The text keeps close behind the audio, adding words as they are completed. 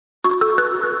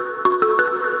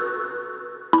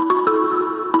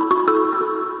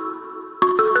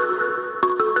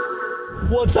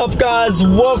What's up, guys?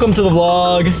 Welcome to the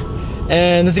vlog,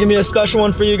 and this is gonna be a special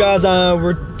one for you guys.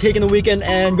 We're taking the weekend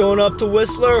and going up to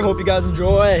Whistler. Hope you guys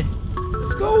enjoy.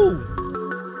 Let's go.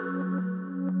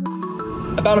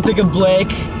 About to pick up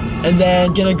Blake, and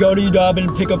then gonna go to UW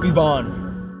and pick up Yvonne.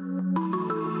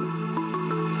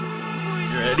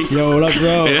 You ready? Yo, what up,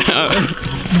 bro? Yeah.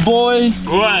 Boy.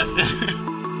 What?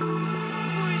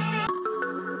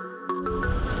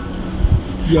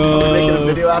 Yo. Making a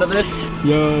video out of this?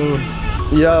 Yo.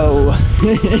 Yo.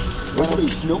 Where's all your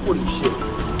snowboarding shit?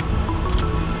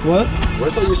 What?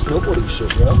 Where's all your snowboarding shit,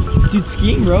 bro? Dude,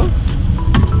 skiing, bro.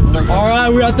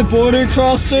 Alright, we're at the border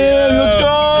crossing. Let's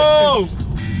go!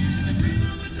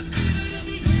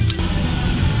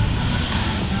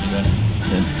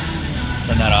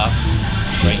 Turn that off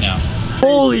right now.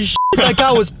 Holy shit, that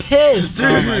guy was pissed.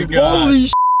 Dude, oh my God. Holy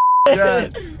shit. Yeah,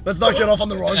 let's not get off on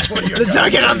the wrong foot here. Let's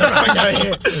not get on the wrong note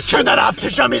here. Turn that off to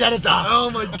show me that it's off.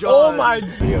 Oh my god. Oh my.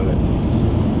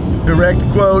 Direct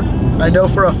quote, I know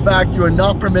for a fact you are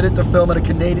not permitted to film at a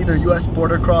Canadian or US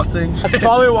border crossing. That's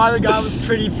probably why the guy was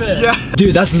pretty pissed. Yeah.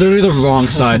 Dude, that's literally the wrong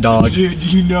side, dog. Dude, do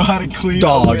you know how to clean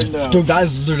Dogs. a window? Dude, that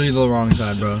is literally the wrong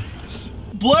side, bro.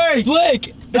 Blake!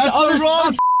 Blake! That's the other the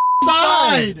wrong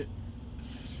side!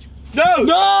 No!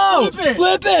 No! Flip it!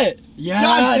 Flip it! Yeah,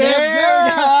 God there damn. you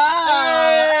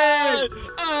go.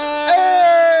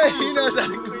 Hey! He knows how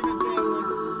to clean a damn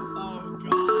window.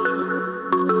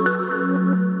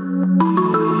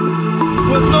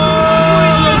 Let's go!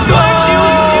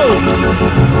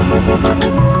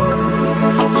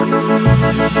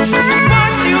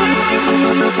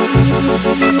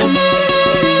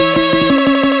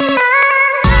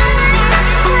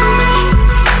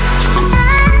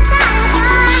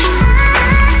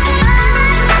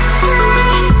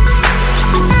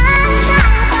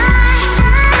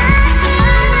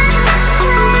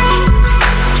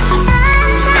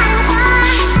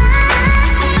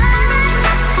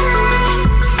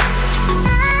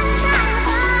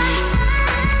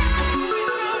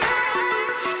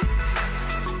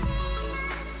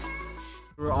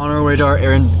 We're on our way to our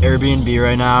Airbnb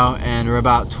right now, and we're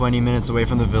about 20 minutes away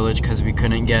from the village because we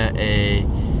couldn't get a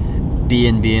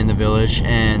B&B in the village,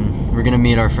 and we're gonna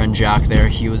meet our friend Jack there.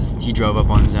 He drove up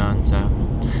on his own, so.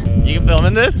 You can film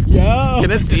in this? Yeah.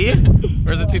 Can it see?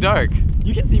 Or is it too dark?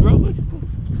 You can see, bro. Look.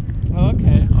 Oh,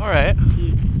 okay. Alright.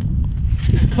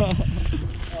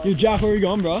 Dude, Jack, where are you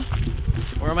going, bro?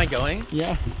 Where am I going?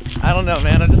 Yeah. I don't know,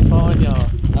 man. I'm just following y'all.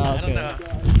 Oh, I don't okay. know.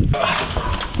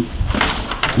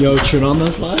 Yo, turn on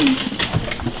those lights.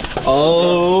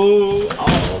 Oh,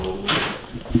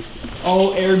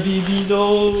 Airbnb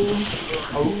though.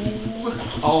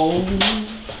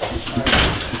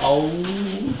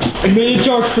 We made it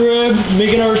to our crib,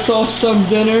 making ourselves some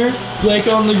dinner. Blake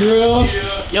on the grill.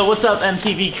 Yo, what's up,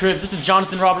 MTV Cribs? This is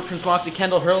Jonathan Robert, Prince Moxie,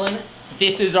 Kendall Hurlin.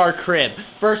 This is our crib.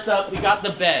 First up, we got the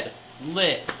bed.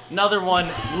 Lit. Another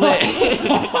one, lit.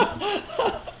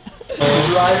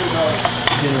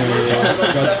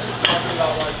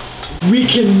 We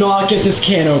cannot get this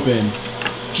can open.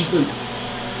 Just like,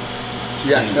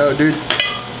 Yeah, no, dude.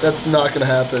 That's not gonna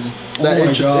happen. oh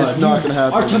my God, it's not gonna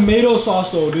happen. Our tomato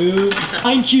sauce though, dude.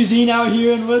 Fine cuisine out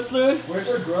here in Whistler. Where's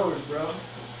our growers, bro?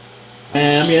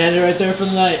 And I'm gonna end it right there for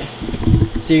the night.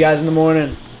 See you guys in the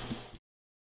morning.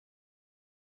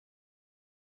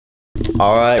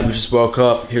 Alright, we just woke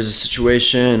up. Here's the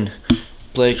situation.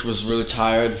 Blake was really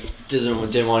tired. Didn't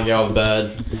want to get out of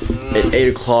bed. It's 8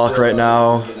 o'clock right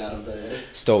now.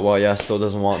 Still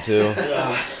doesn't want to.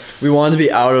 We wanted to be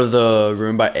out of the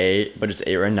room by 8, but it's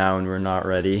 8 right now and we're not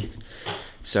ready.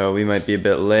 So we might be a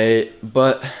bit late,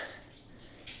 but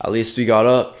at least we got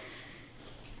up.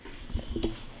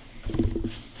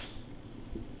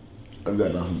 I've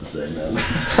got nothing to say, man.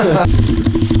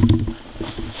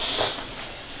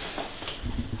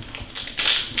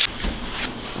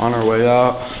 On our way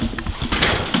out.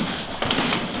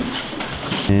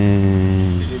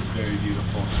 It is very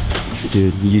beautiful.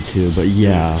 Dude, you too, but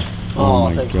yeah. Oh,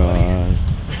 my thank you, God.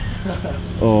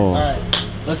 Oh. Alright,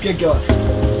 let's get going.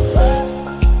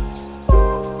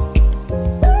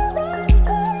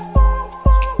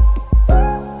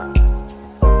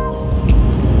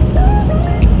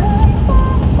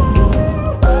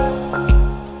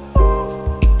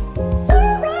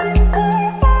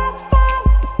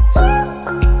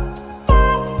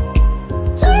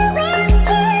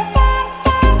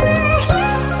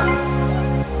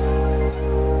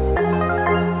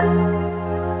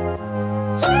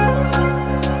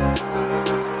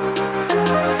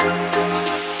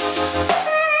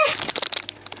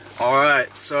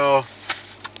 So,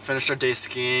 finished our day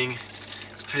skiing.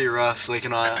 It's pretty rough. Blake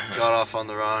and I got off on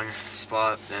the wrong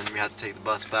spot, and we had to take the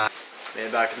bus back. Okay,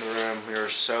 back in the room. We were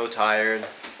so tired.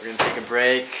 We're gonna take a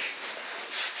break.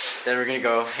 Then we're gonna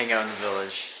go hang out in the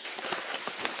village.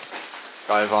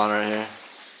 Got Yvonne right here.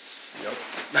 Yep.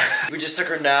 We just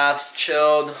took our naps,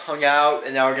 chilled, hung out,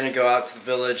 and now we're gonna go out to the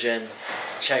village and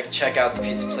check out the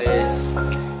pizza place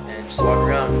and just walk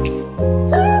around.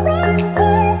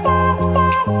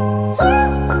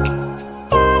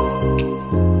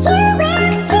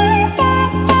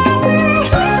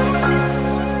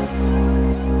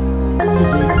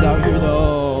 Out here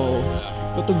though.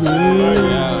 Got the wind.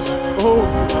 Oh,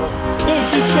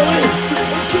 yeah. Keep going.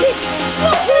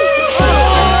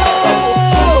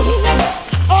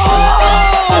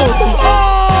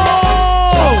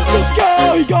 Let's go!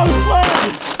 He got his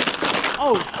flag!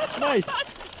 Oh, nice!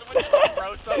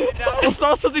 I just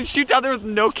saw something shoot down there with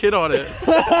no kid on it.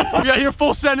 We got here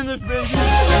full send in this baby.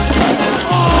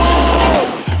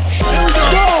 Oh! There we go!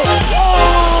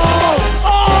 Oh!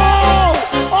 Oh!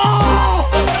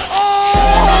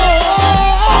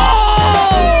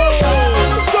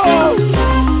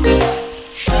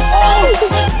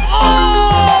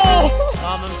 Oh!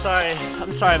 Mom,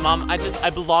 I'm sorry, Mom. I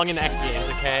belong in X Games,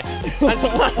 okay? I'm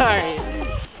sorry.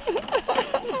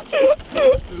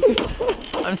 Oops.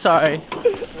 I'm sorry.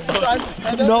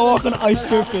 No walk on ice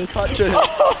surface. Oh!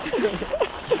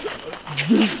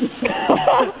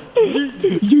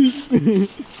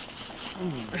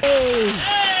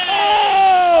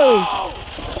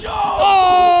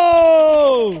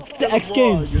 The X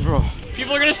Games.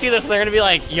 People are gonna see this and they're gonna be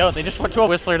like, yo, they just went to a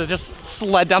Whistler to just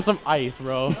sled down some ice,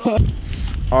 bro.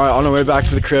 Alright, on our way back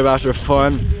to the crib after a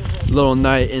fun little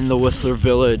night in the Whistler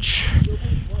village.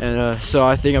 And so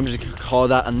I think I'm just gonna call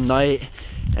that a night,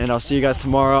 and I'll see you guys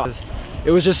tomorrow.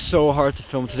 It was just so hard to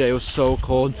film today. It was so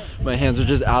cold. My hands would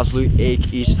just absolutely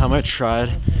ache each time I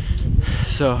tried.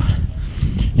 So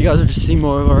you guys are just seeing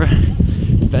more of our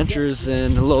adventures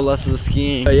and a little less of the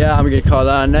skiing. But yeah, I'm gonna call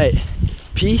that a night.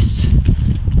 Peace.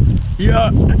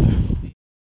 Yeah.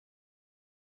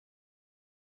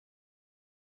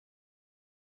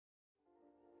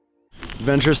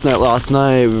 Adventurous night last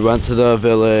night. We went to the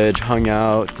village, hung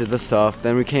out, did the stuff.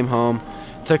 Then we came home,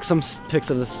 took some pics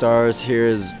of the stars. Here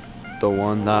is the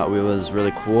one that was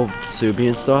really cool, Subi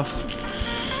and stuff.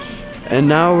 And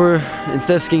now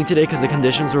instead of skiing today because the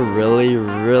conditions were really,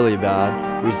 really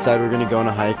bad, we decided we're gonna go on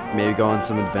a hike, maybe go on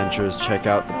some adventures, check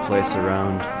out the place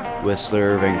around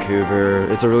Whistler, Vancouver.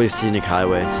 It's a really scenic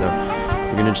highway, so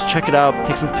we're gonna just check it out,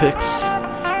 take some pics,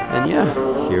 and yeah,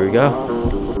 here we go.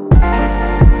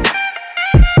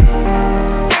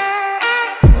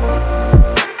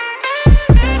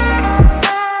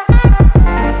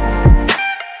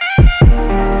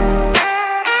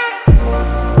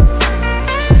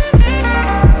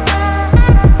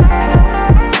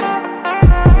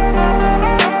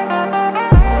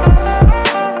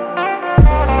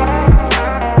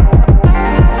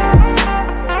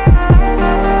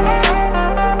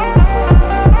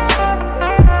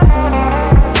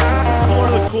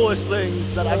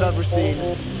 Things that I've ever seen.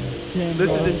 Damn, This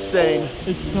bro. is insane.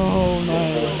 It's so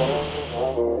nice.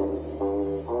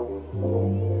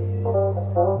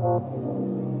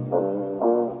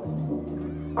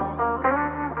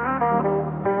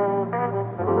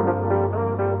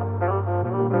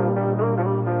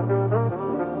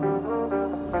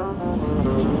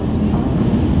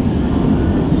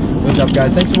 What's up,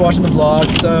 guys? Thanks for watching the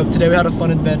vlog. So today we had a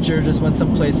fun adventure, just went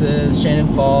some places,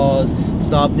 Shannon Falls,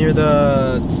 stopped near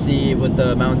the sea with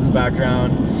the mountains in the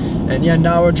background. And yeah,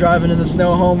 now we're driving in the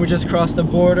snow home. We just crossed the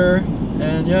border.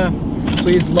 And yeah,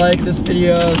 please like this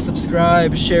video,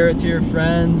 subscribe, share it to your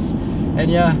friends. And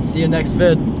yeah, see you next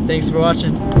vid. Thanks for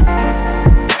watching.